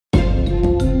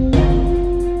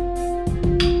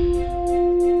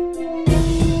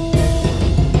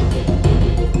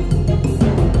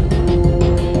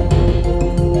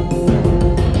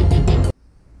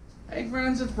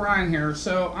Brian here.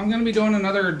 So I'm going to be doing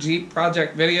another Jeep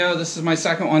project video. This is my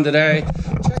second one today.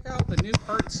 Check out the new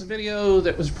parts video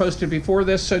that was posted before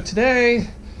this. So today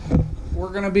we're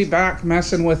going to be back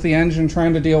messing with the engine,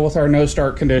 trying to deal with our no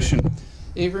start condition.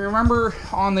 If you remember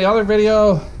on the other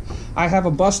video, I have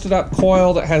a busted up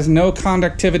coil that has no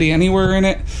conductivity anywhere in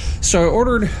it. So I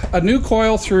ordered a new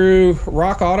coil through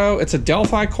Rock Auto. It's a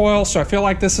Delphi coil, so I feel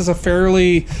like this is a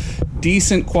fairly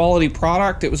decent quality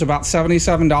product. It was about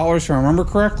 $77 if I remember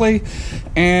correctly,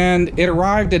 and it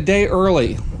arrived a day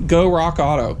early. Go Rock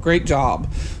Auto, great job.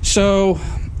 So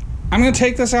I'm going to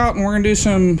take this out and we're going to do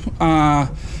some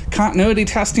continuity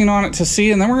testing on it to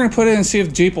see, and then we're going to put it in and see if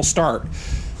the Jeep will start.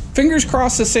 Fingers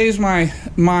crossed this saves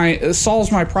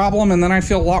solves my problem, and then I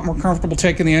feel a lot more comfortable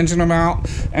taking the engine out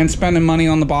and spending money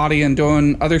on the body and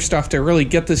doing other stuff to really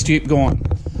get this Jeep going.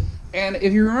 And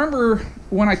if you remember,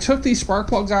 when I took these spark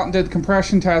plugs out and did the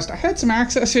compression test, I had some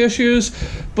access issues,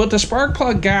 but the spark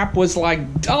plug gap was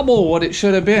like double what it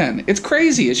should have been. It's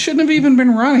crazy. It shouldn't have even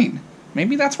been running.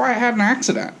 Maybe that's why I had an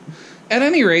accident. At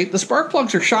any rate, the spark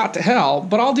plugs are shot to hell,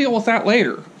 but I'll deal with that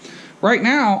later. Right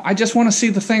now, I just want to see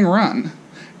the thing run.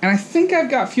 And I think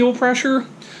I've got fuel pressure,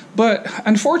 but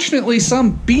unfortunately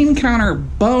some bean counter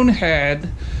bonehead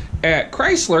at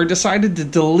Chrysler decided to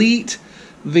delete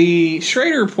the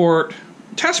Schrader port,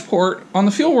 test port on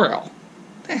the fuel rail.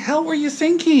 What the hell were you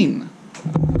thinking?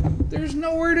 There's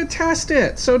nowhere to test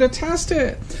it. So to test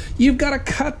it, you've got to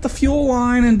cut the fuel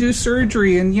line and do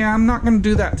surgery, and yeah, I'm not going to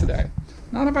do that today.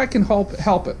 Not if I can help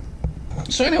it.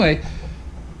 So anyway,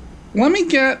 let me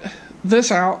get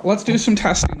this out. Let's do some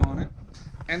testing on it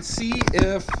and see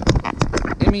if,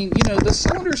 the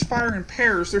cylinders fire in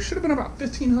pairs. There should have been about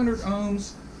 1,500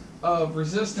 ohms of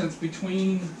resistance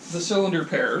between the cylinder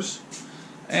pairs.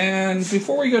 And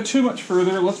before we go too much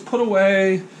further, let's put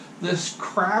away this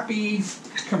crappy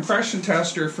compression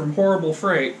tester from Horrible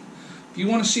Freight. If you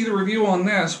want to see the review on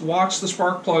this, watch the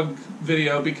spark plug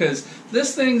video, because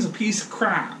this thing's a piece of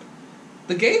crap.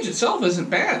 The gauge itself isn't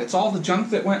bad. It's all the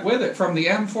junk that went with it, from the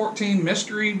M14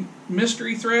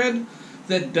 mystery thread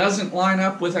that doesn't line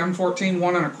up with M14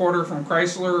 1 1/4 from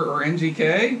Chrysler or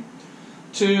NGK,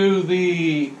 to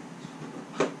the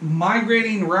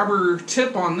migrating rubber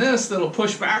tip on this that'll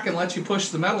push back and let you push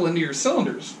the metal into your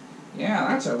cylinders. Yeah,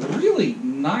 that's a really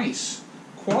nice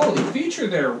quality feature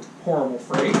there, Horrible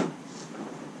Freight.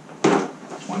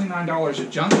 $29 of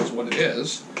junk is what it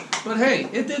is. But hey,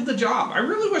 it did the job. I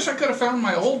really wish I could have found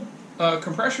my old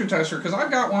compression tester, because I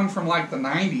got one from like the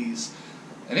 90s,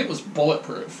 and it was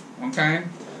bulletproof, okay?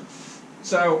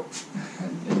 So,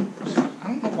 I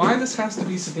don't know why this has to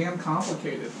be so damn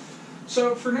complicated.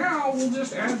 So for now, we'll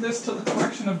just add this to the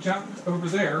collection of junk over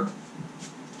there.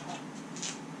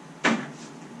 A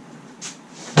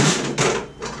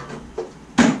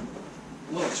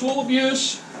little tool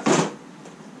abuse.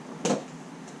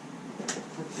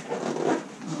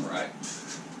 Alright.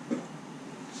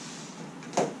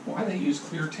 Why they use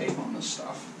clear tape on this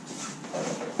stuff?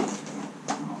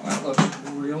 Oh, that looks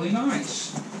really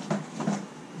nice.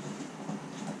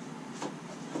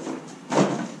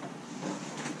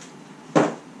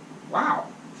 Wow.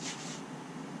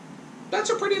 That's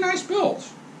a pretty nice build.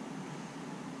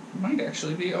 Might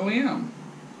actually be OEM.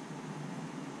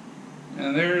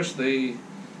 And there's the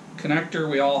connector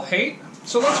we all hate.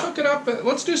 So let's hook it up.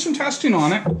 Let's do some testing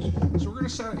on it. So we're going to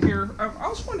set it here. I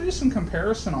also want to do some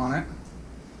comparison on it.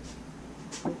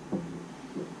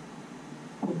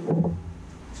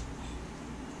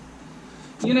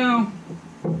 You know,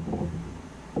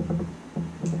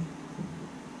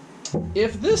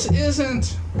 if this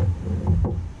isn't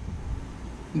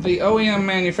the OEM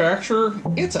manufacturer,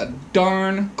 it's a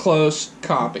darn close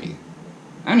copy.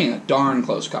 I mean, a darn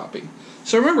close copy.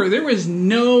 So remember, there was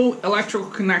no electrical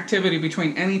connectivity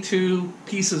between any two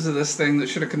pieces of this thing that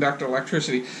should have conducted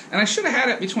electricity. And I should have had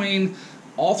it between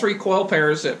all three coil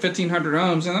pairs at 1,500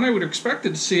 ohms, and then I would have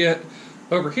expected to see it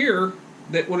over here.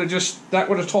 That would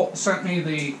have sent me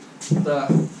the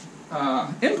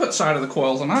input side of the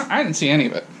coils, and I didn't see any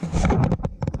of it.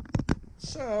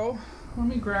 So let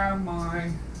me grab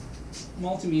my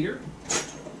multimeter.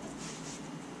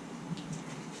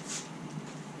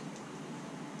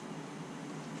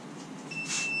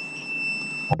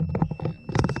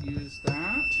 And use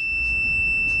that.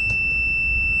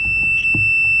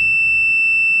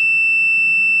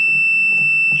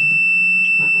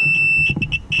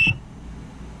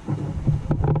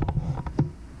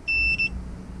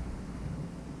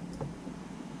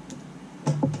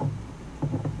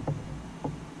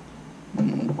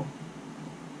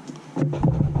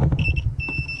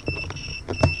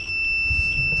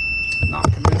 Not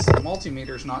convinced the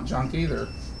multimeter's not junk either.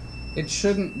 It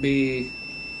shouldn't be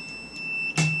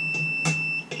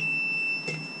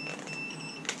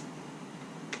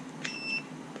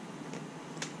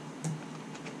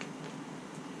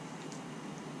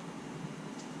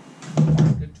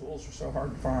so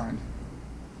hard to find.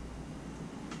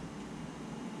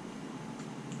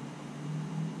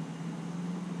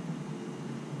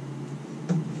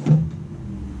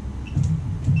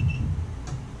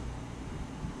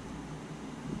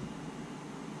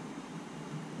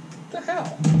 What the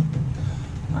hell?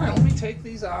 Alright, let me take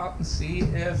these out and see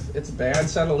if it's a bad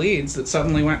set of leads that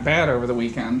suddenly went bad over the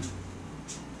weekend.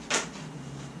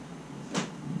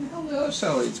 Where the hell did the other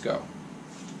set of leads go?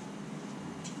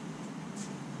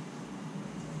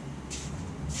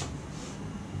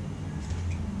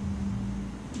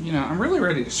 You know, I'm really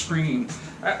ready to scream.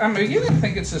 I'm beginning to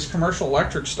think it's this commercial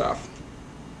electric stuff.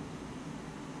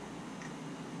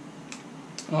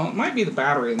 Well, it might be the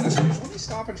battery in this case. Let me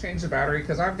stop and change the battery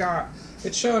because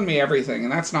it's showing me everything,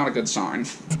 and that's not a good sign.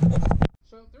 So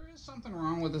there is something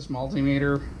wrong with this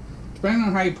multimeter. Depending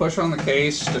on how you push on the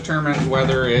case, determines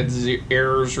whether it's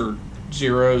errors or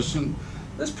zeros. And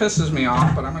this pisses me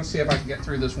off, but I'm going to see if I can get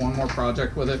through this one more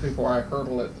project with it before I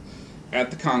hurdle it at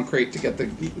the concrete to get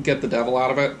the devil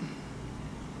out of it.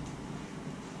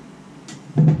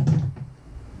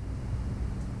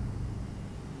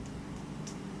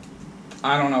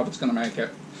 I don't know if it's going to make it.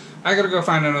 I got to go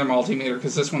find another multimeter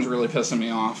because this one's really pissing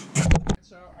me off.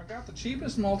 So I've got the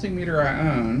cheapest multimeter I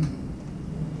own,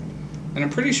 and I'm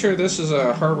pretty sure this is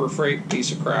a Harbor Freight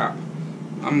piece of crap.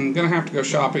 I'm going to have to go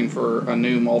shopping for a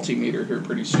new multimeter here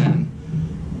pretty soon.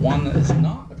 One that is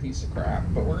not a piece of crap,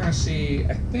 but we're going to see.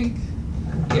 I think,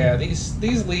 yeah, these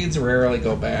leads rarely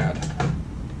go bad.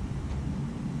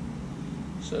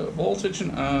 So voltage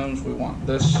and ohms, we want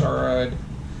this side,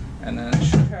 and then it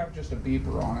should have just a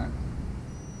beeper on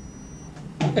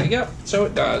it. Okay, yep, so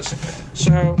it does.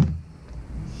 So,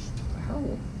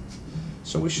 hell.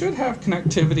 So we should have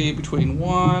connectivity between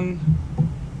one.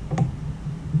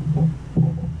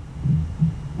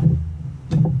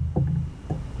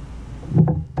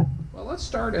 Well, let's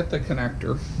start at the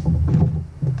connector.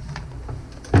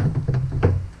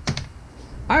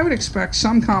 I would expect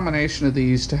some combination of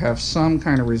these to have some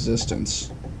kind of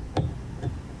resistance.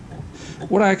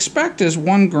 What I expect is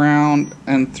 1 ground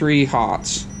and 3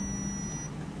 hots.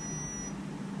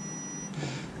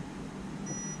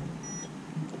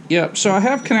 Yep, so I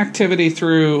have connectivity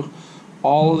through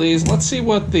all of these. Let's see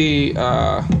what the... so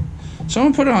I'm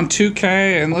going to put it on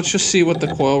 2K, and let's just see what the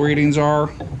coil readings are.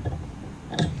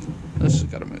 This has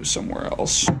got to move somewhere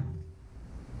else.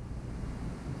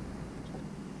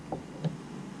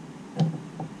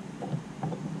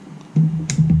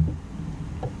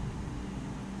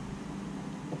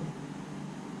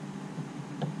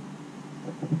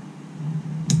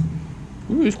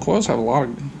 Ooh, these coils have a lot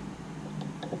of...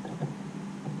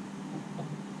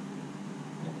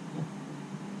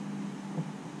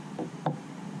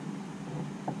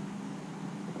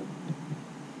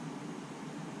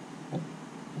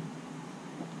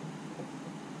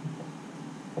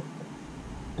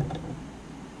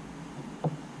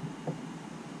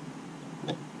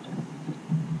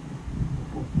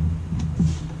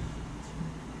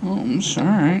 ohms,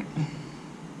 alright.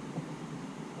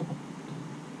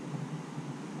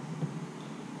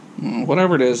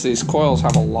 Whatever it is, these coils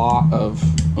have a lot of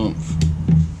oomph.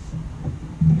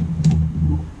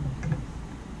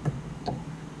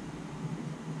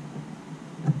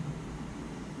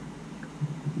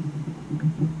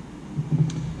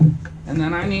 And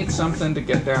then I need something to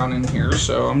get down in here,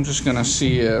 so I'm just going to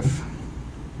see if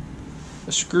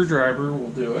a screwdriver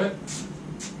will do it.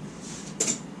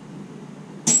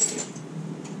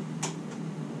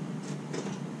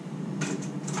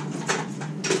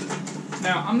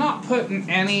 Now, I'm not putting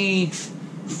any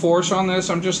force on this,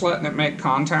 I'm just letting it make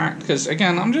contact, because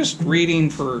again, I'm just reading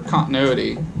for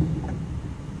continuity.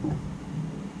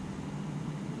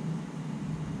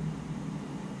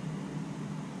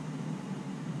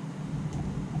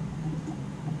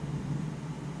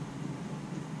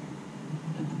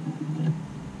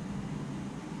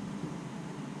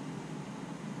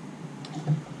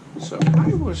 So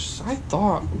I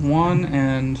thought 1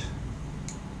 and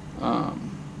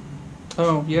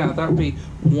oh yeah, that would be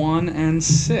 1 and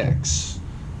 6.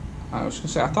 I was gonna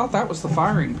say, I thought that was the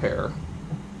firing pair.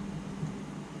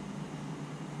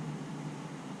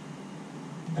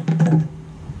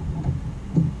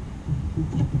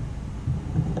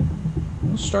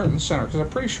 Let's start in the center, because I'm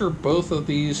pretty sure both of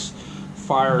these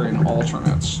fire in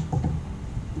alternates.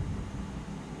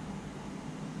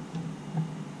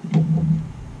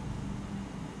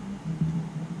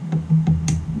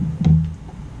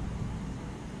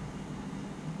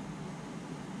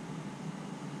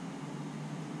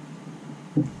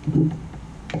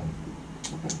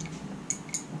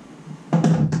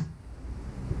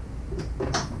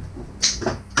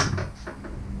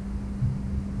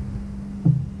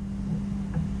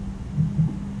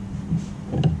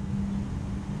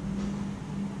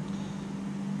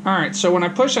 Alright, so when I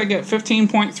push, I get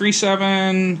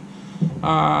 15.37.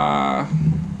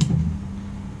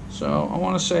 So I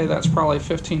want to say that's probably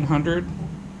 1500.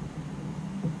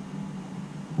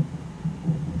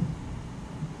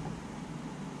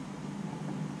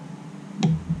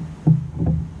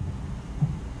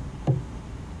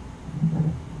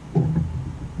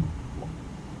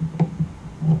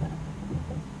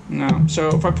 No, so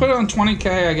if I put it on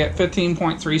 20K, I get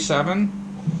 15.37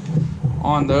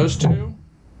 on those two.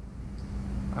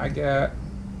 I get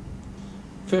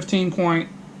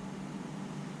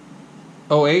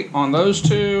 15.08 on those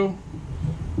two,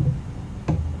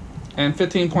 and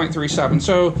 15.37.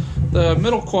 So the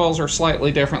middle coils are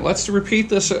slightly different. Let's repeat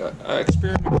this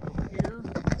experiment over here.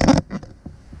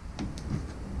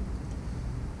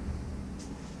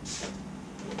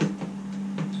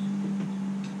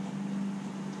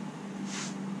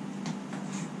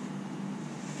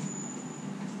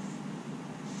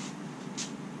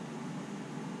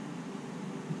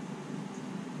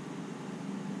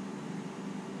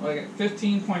 I get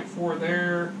 15.4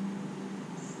 there,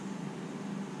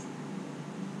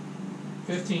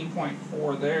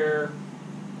 15.4 there,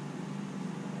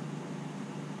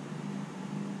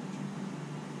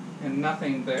 and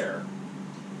nothing there.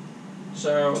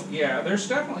 So yeah, there's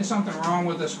definitely something wrong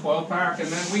with this coil pack. And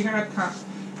then we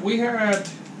had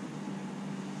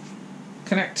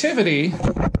connectivity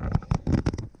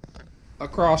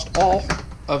across all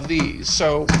of these.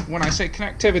 So when I say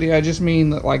connectivity, I just mean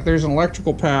that like there's an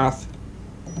electrical path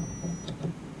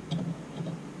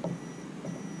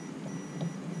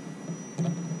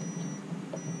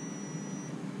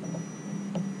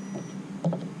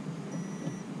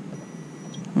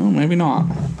maybe not.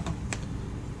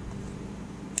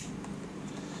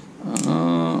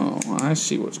 Oh, I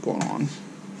see what's going on.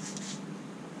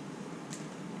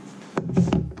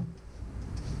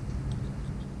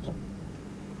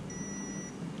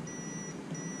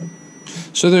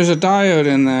 So there's a diode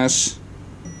in this.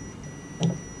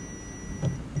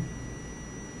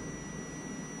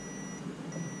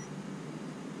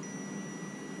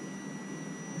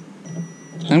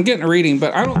 I'm getting a reading,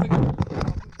 but I don't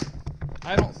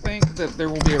think that there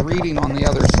will be a reading on the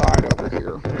other side over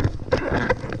here.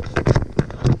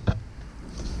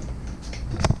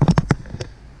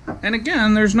 And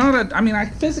again, there's not a, I mean, I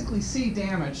physically see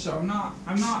damage, so I'm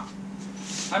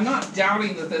not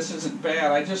doubting that this isn't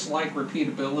bad. I just like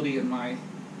repeatability in my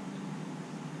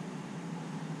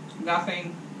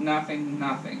nothing.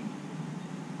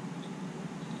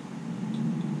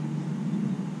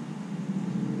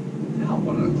 Hell,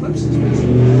 one of the clips is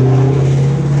missing.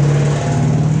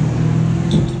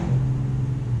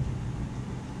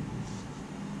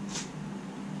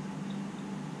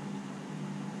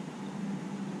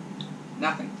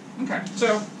 Nothing. Okay,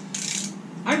 so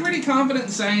I'm pretty confident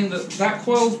in saying that that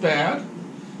coil's bad,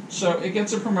 so it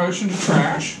gets a promotion to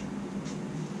trash.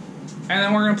 And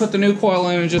then we're going to put the new coil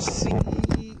in and just see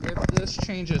if this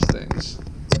changes things.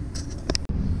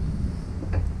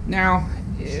 Now,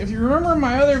 if you remember in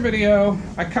my other video,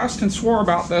 I cussed and swore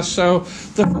about this, so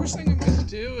the first thing I'm going to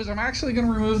do is I'm actually going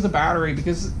to remove the battery,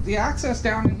 because the access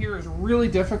down in here is really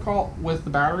difficult with the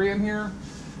battery in here,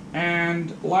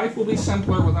 and life will be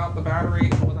simpler without the battery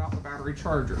and without the battery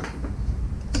charger.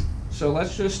 So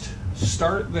let's just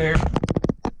start there.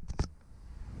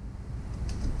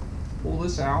 Pull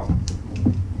this out.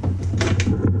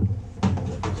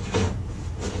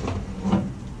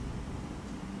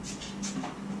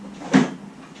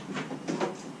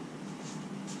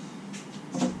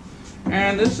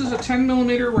 And this is a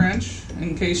 10mm wrench,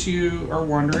 in case you are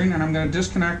wondering, and I'm going to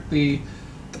disconnect the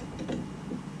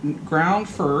ground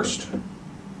first.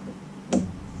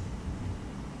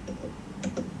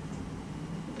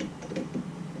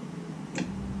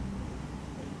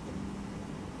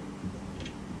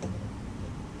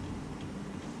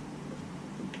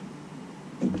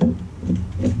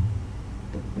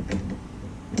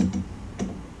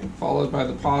 Followed by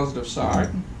the positive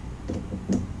side.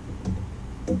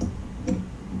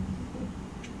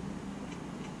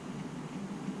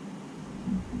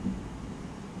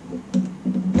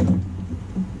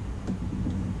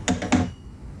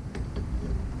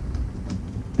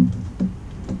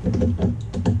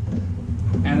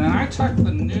 And then I tuck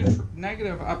the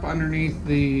negative up underneath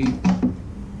the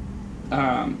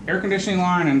air conditioning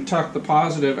line and tuck the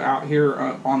positive out here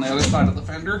on the other side of the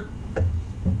fender.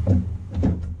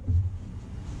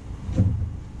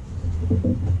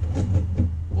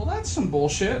 Well, that's some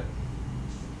bullshit.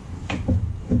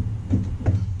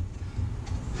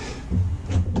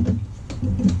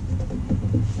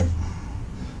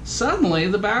 Suddenly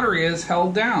the battery is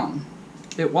held down.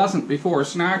 It wasn't before,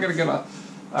 so now I gotta get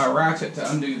ratchet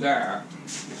to undo that.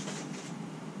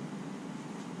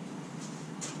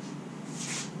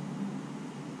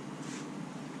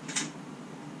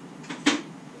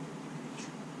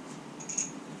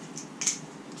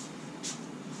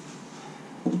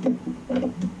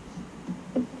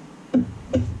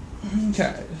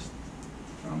 Okay,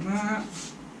 from that.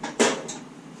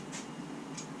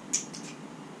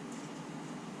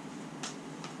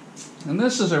 And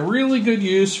this is a really good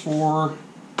use for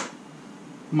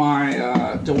my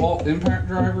DeWalt impact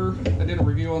driver. I did a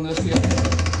review on this the other day.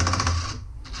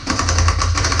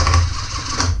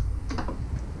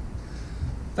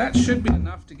 That should be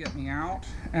enough to get me out,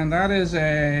 and that is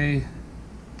a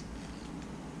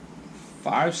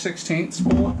 5/16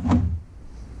 bolt.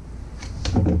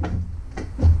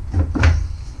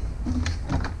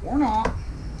 Or not.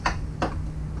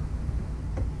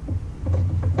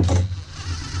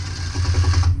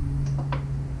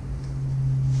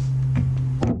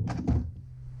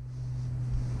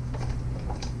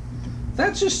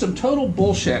 That's just some total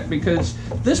bullshit, because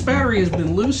this battery has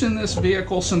been loose in this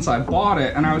vehicle since I bought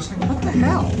it, and I was like, what the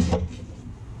hell?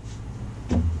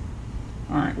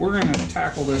 Alright, we're going to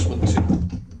tackle this with two.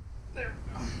 There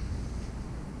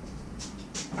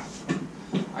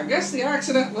we go. I guess the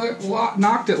accident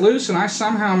knocked it loose, and I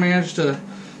somehow managed to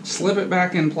slip it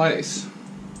back in place.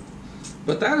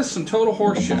 But that is some total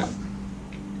horseshit.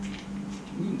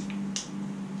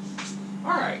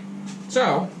 Alright,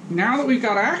 so now that we've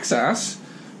got access,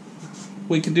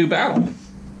 we can do battle.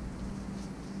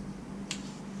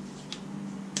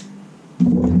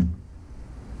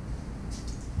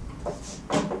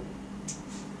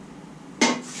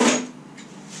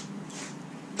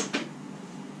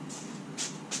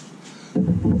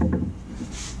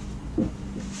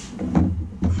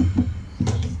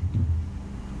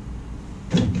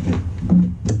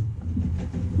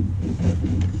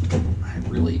 I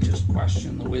really just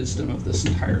question the wisdom of this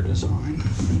entire design.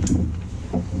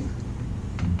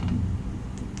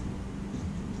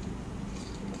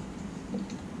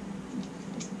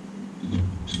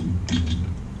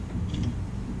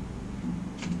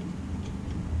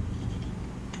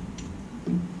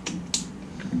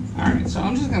 Alright, so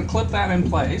I'm just going to clip that in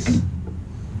place,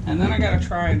 and then I got to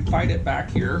try and fight it back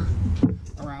here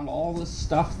around all this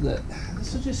stuff. That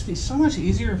this would just be so much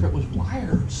easier if it was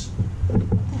wires. What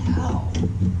the hell?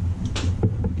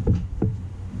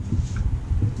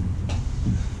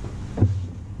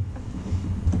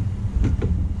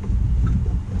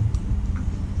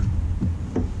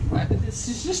 This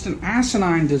is just an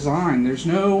asinine design. There's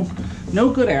no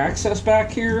good access back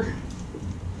here.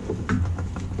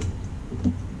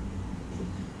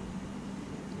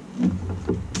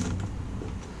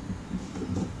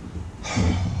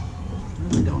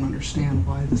 Understand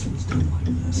why this was done like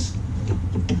this.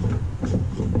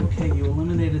 Okay, you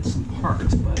eliminated some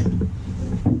parts, but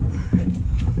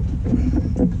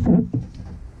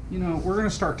you know, we're going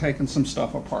to start taking some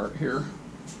stuff apart here.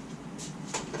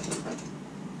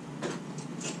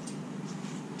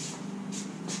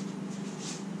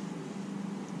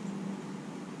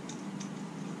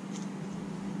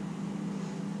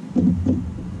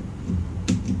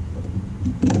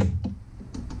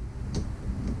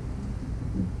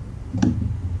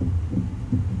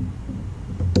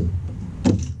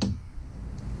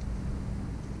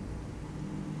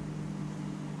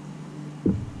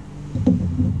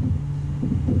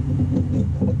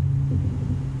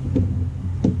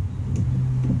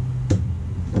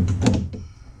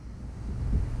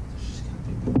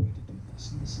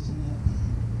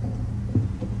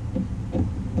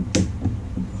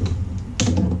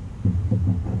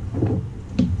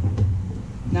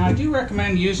 Now, I do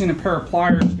recommend using a pair of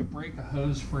pliers to break a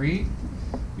hose free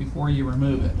before you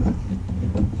remove it.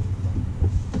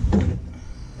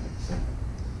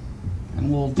 And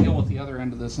we'll deal with the other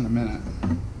end of this in a minute.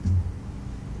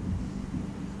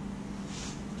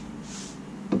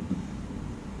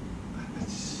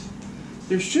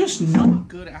 There's just not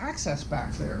good access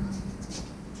back there.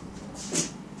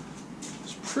 It's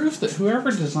proof that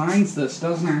whoever designs this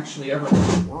doesn't actually ever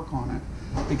work on it.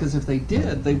 Because if they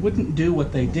did, they wouldn't do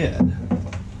what they did.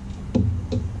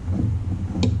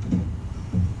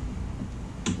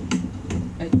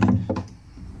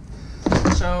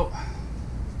 So,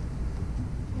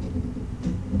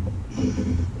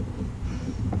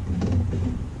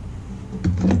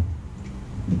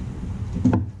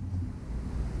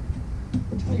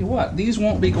 tell you what, these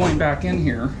won't be going back in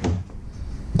here.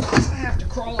 I have to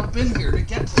crawl up in here to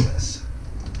get to this.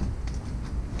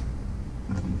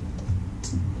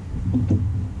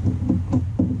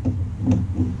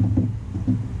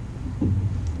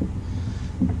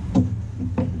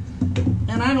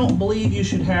 And And I don't believe you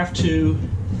should have to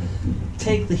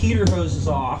take the heater hoses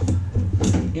off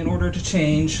in order to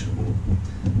change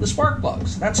the spark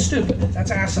plugs. That's stupid. That's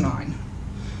asinine.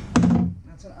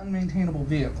 That's an unmaintainable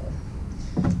vehicle.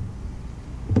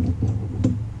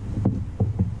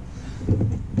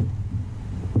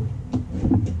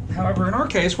 However, in our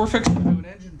case, we're fixing to do an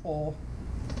engine pull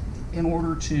in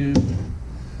order to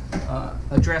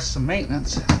address some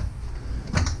maintenance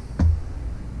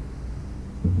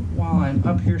while I'm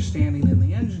up here standing in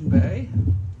the engine bay.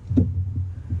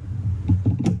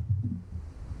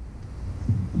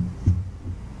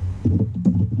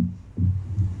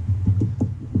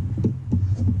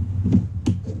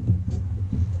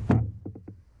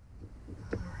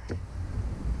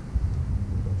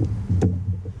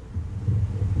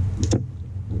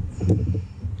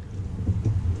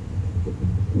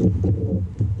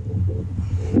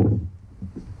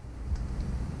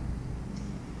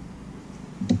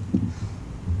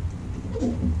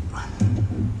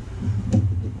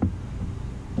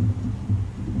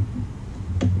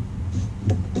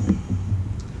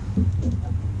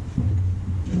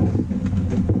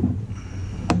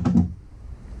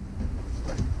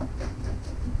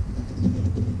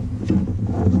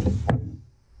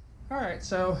 Alright,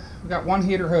 so we got one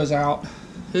heater hose out.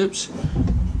 Oops.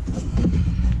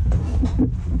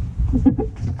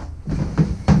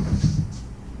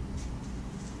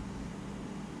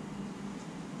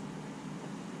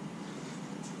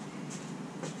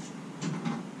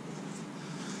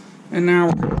 And now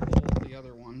we're going to pull the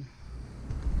other one.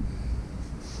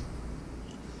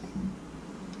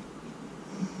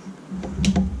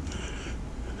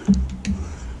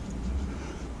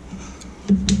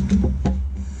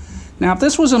 Now, if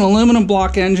this was an aluminum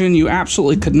block engine, you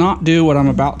absolutely could not do what I'm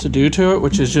about to do to it,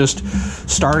 which is just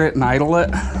start it and idle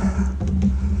it.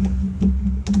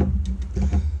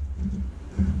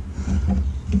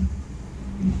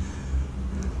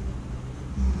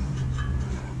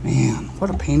 Man,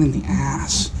 what a pain in the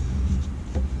ass.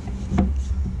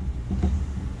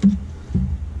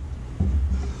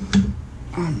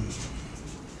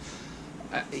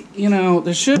 You know,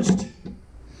 there's just...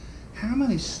 how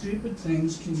many stupid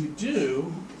things can you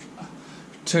do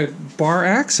to bar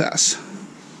access?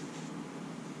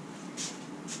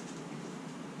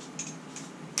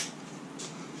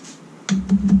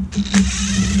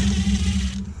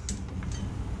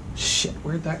 Shit,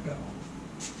 where'd that go?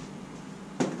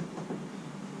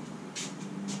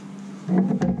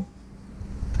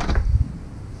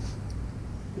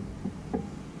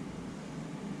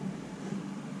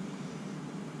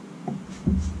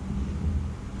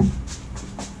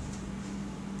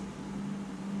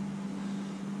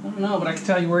 I don't know, but I can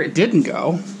tell you where it didn't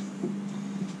go.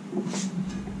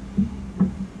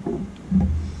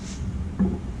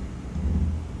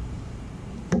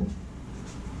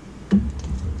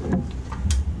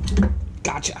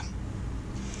 Gotcha.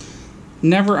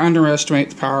 Never underestimate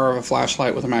the power of a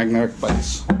flashlight with a magnetic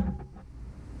base.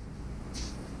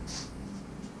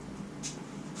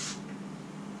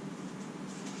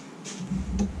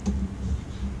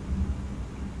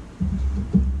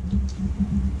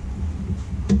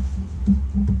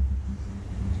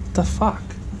 What the fuck?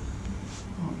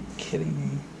 Oh, are you kidding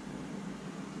me?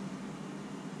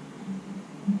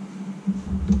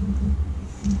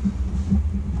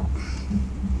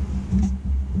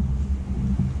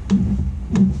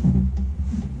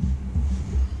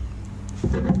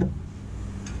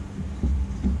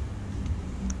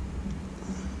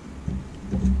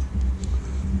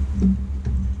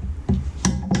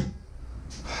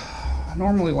 I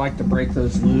normally like to break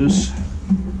those loose,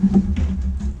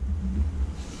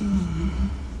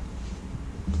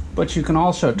 but you can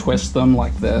also twist them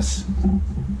like this.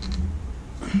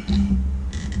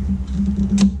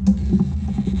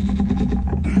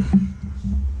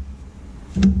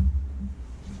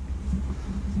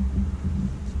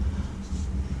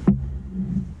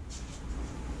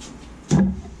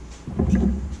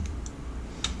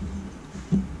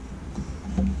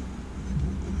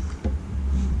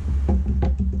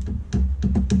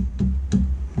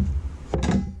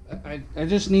 I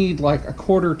just need like a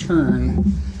quarter turn,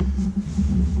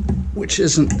 which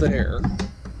isn't there.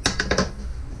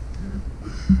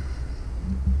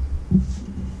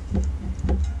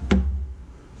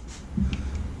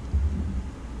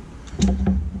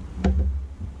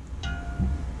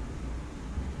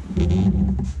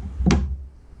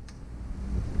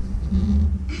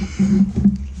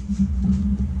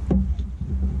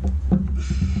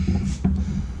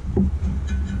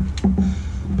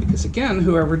 Again,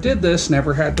 whoever did this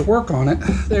never had to work on it.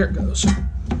 There it goes.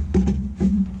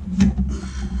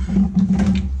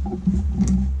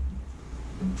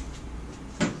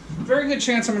 very good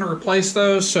chance I'm going to replace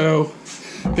those, so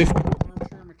before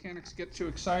armchair mechanics get too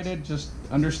excited, just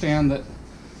understand that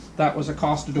that was a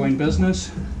cost of doing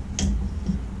business.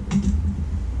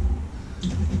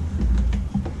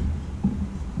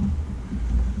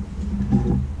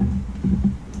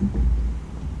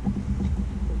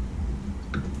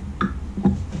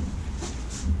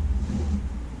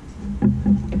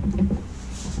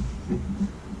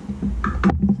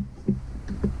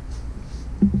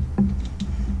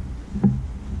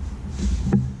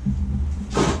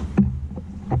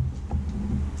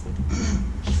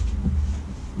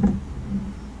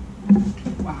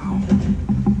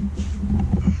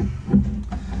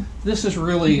 This is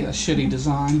really a shitty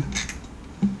design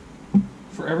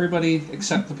for everybody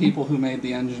except the people who made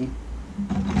the engine.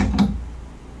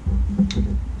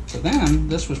 So then,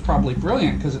 this was probably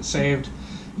brilliant because it saved,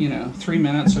 3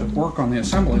 minutes of work on the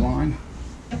assembly line.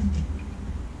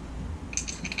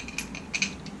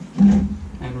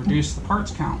 And reduced the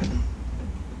parts count.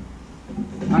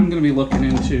 I'm going to be looking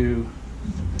into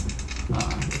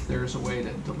if there's a way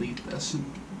to delete this and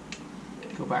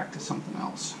go back to something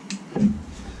else.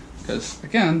 Because,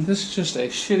 again, this is just a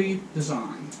shitty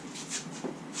design.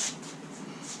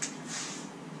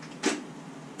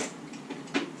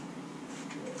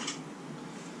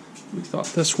 We thought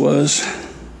this was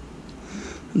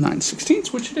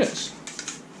 9/16, which it is.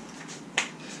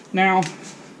 Now,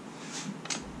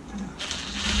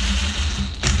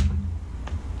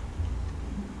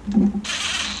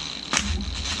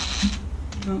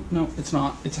 no, it's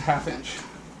not. It's a 1/2 inch.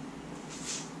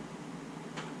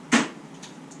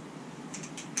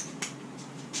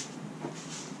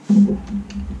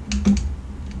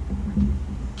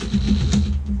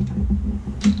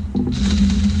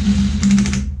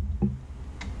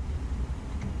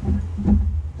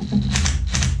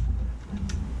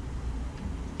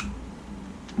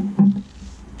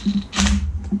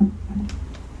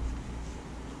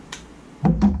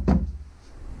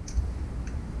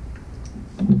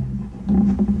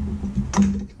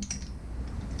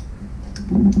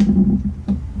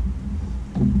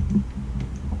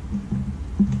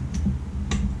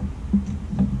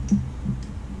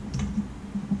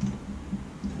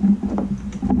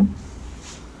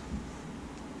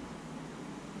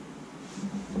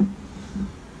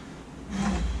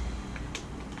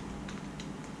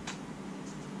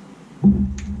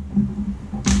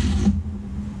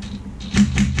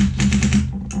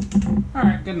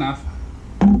 Alright, good enough.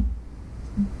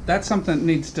 That's something that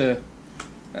needs to...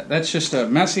 That's just a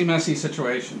messy, messy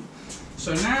situation.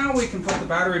 So now we can put the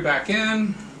battery back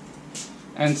in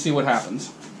and see what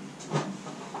happens.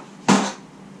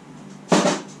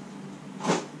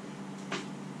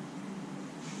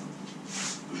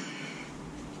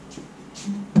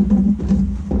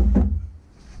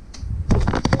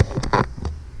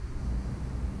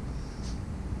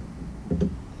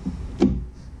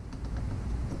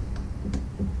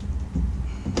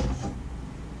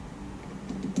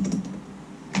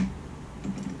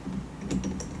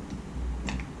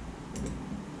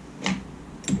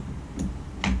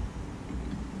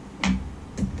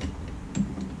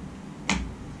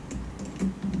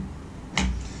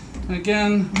 And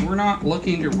again, we're not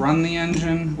looking to run the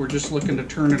engine, we're just looking to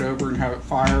turn it over and have it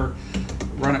fire,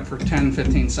 run it for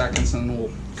 10-15 seconds, and then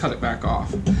we'll cut it back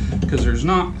off. Because there's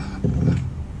not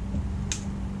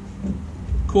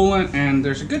coolant, and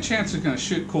there's a good chance it's going to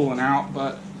shoot coolant out,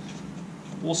 but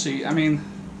we'll see. I mean,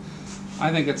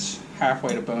 I think it's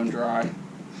halfway to bone dry,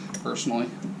 personally.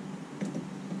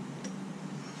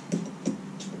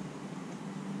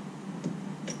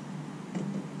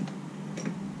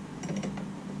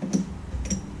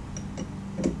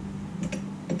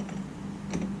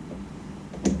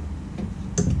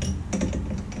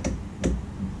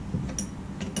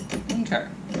 Okay,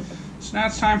 so now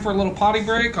it's time for a little potty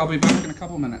break. I'll be back in a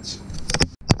couple minutes.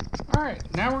 Alright,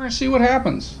 now we're going to see what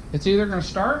happens. It's either going to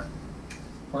start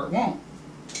or it won't.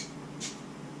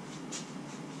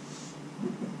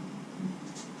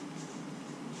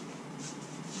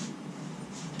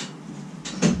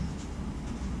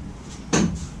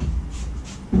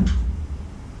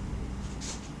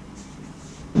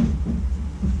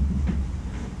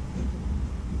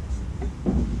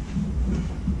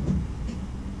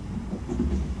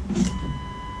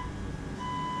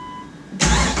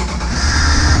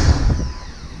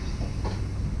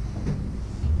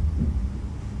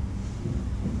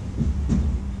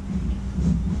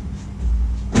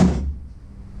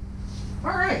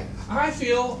 I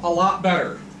feel a lot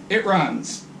better. It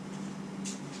runs.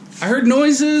 I heard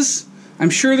noises. I'm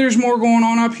sure there's more going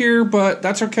on up here, but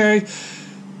that's okay.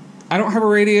 I don't have a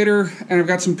radiator, and I've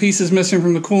got some pieces missing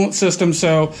from the coolant system,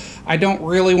 so I don't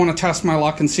really want to test my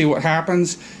luck and see what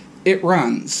happens. It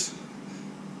runs.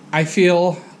 I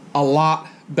feel a lot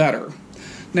better.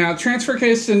 Now, transfer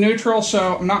case is neutral,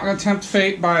 so I'm not going to tempt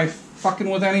fate by fucking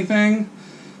with anything.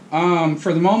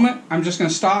 For the moment, I'm just going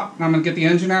to stop, and I'm going to get the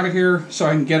engine out of here so I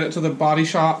can get it to the body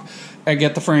shop and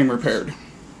get the frame repaired.